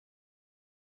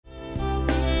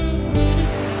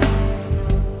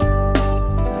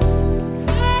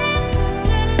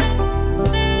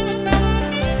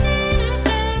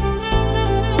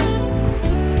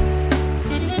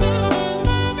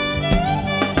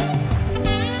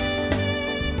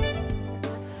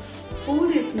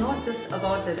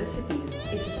about the recipes,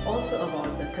 it is also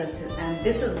about the culture, and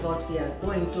this is what we are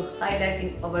going to highlight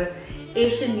in our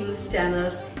Asian news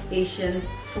channels, Asian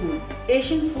food.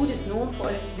 Asian food is known for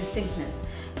its distinctness,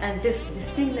 and this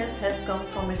distinctness has come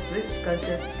from its rich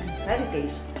culture and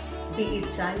heritage. Be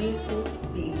it Chinese food,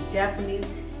 be it Japanese,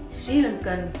 Sri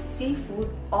Lankan, seafood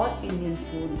or Indian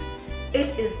food,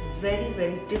 it is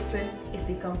very different if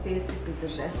we compare it to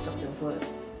the rest of the world.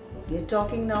 We are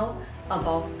talking now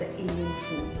about the Indian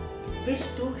food,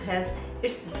 which too has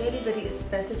its very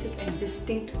specific and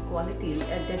distinct qualities,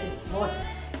 and that is what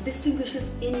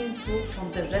distinguishes Indian food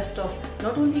from the rest of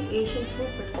not only Asian food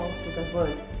but also the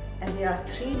world. And there are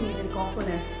three major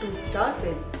components to start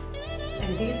with,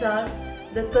 and these are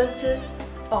the culture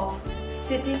of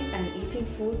sitting and eating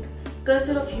food,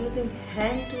 culture of using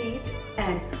hand to eat,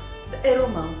 and the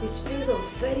aroma, which plays a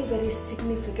very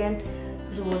significant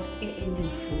role in Indian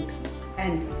food.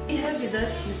 And we have with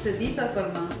us Mr. Deepak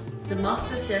Verma, the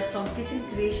master chef from Kitchen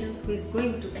Creations, who is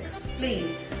going to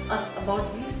explain us about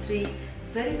these three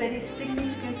very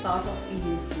significant part of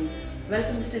Indian food.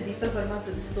 Welcome Mr. Deepak Verma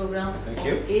to this program of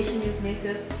Asian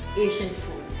Newsmakers, Asian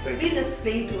Food. Please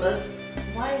explain to us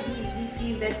why we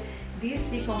feel that these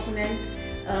three components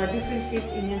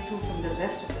differentiates Indian food from the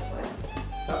rest of the world.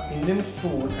 Now, Indian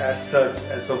food as such,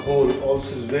 as a whole,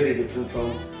 also is very different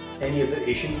from any other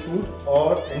Asian food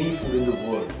or any food in the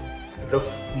world. The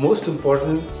most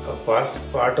important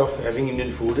part of having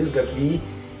Indian food is that we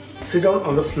sit down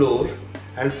on the floor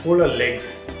and fold our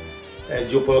legs,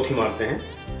 jo parothi marte hain,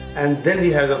 and then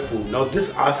we have the food. Now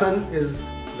this asan is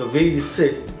the way we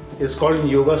sit is called in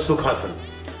yoga Sukhasana,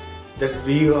 that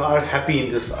we are happy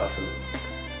in this asana.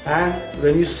 And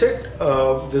when you sit,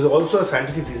 there's also a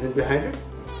scientific reason behind it.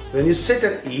 When you sit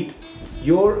and eat,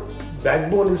 your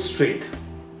backbone is straight,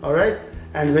 alright?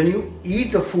 And when you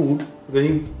eat the food, when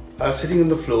you are sitting on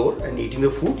the floor and eating the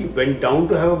food, you bend down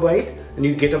to have a bite and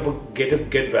you get up,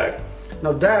 get back.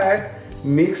 Now that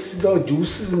makes the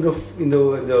juices in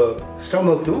the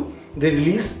stomach, no? They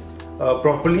release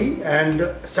properly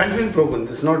and scientifically proven.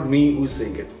 This is not me who is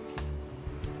saying it.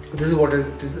 This is what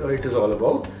it is all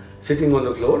about. Sitting on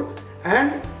the floor,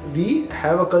 and we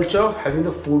have a culture of having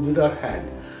the food with our hand.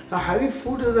 Now having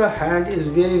food with our hand is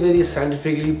very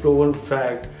scientifically proven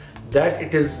fact that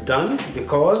it is done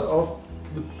because of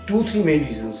 2-3 main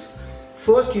reasons.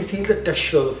 First, you feel the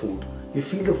texture of the food. You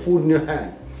feel the food in your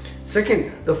hand.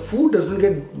 Second, the food does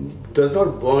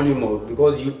not burn your mouth,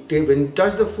 because when you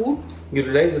touch the food, you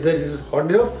realize whether it is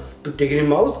hot enough to take it in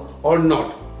your mouth or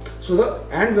not.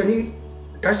 And when you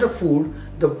touch the food,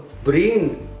 the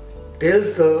brain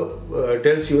tells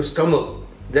your stomach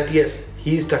that yes,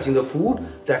 he is touching the food.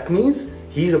 That means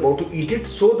he is about to eat it.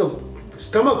 So the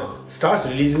stomach starts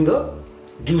releasing the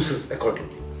juices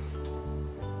accordingly.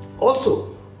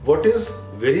 Also, what is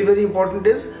very important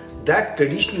is that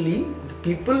traditionally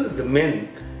the men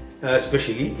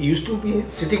especially, used to be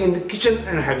sitting in the kitchen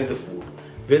and having the food,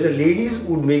 where the ladies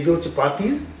would make the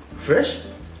chapatis fresh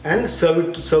and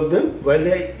serve them while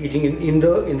they are eating in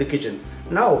the kitchen.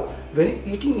 Now, when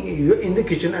you're in the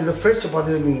kitchen and the fresh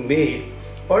chapatis are being made,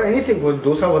 or anything, for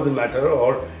dosa for the matter,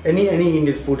 or any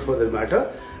Indian food for the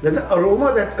matter, then the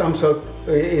aroma that comes out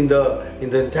in the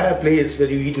entire place where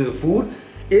you're eating the food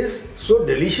is so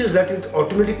delicious that it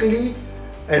automatically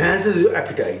enhances your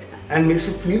appetite and makes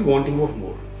you feel wanting of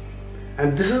more.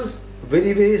 And this is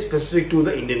very specific to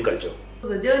the Indian culture. So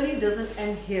the journey doesn't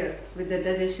end here with the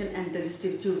digestion and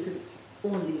digestive juices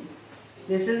only.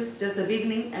 This is just the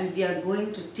beginning, and we are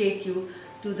going to take you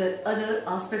to the other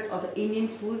aspect of the Indian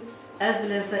food as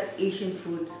well as the Asian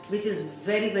food, which is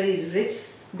very rich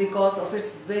because of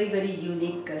its very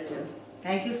unique culture.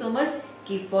 Thank you so much.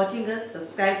 Keep watching us,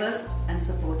 subscribe us and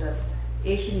support us.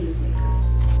 Asian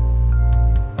Newsmakers.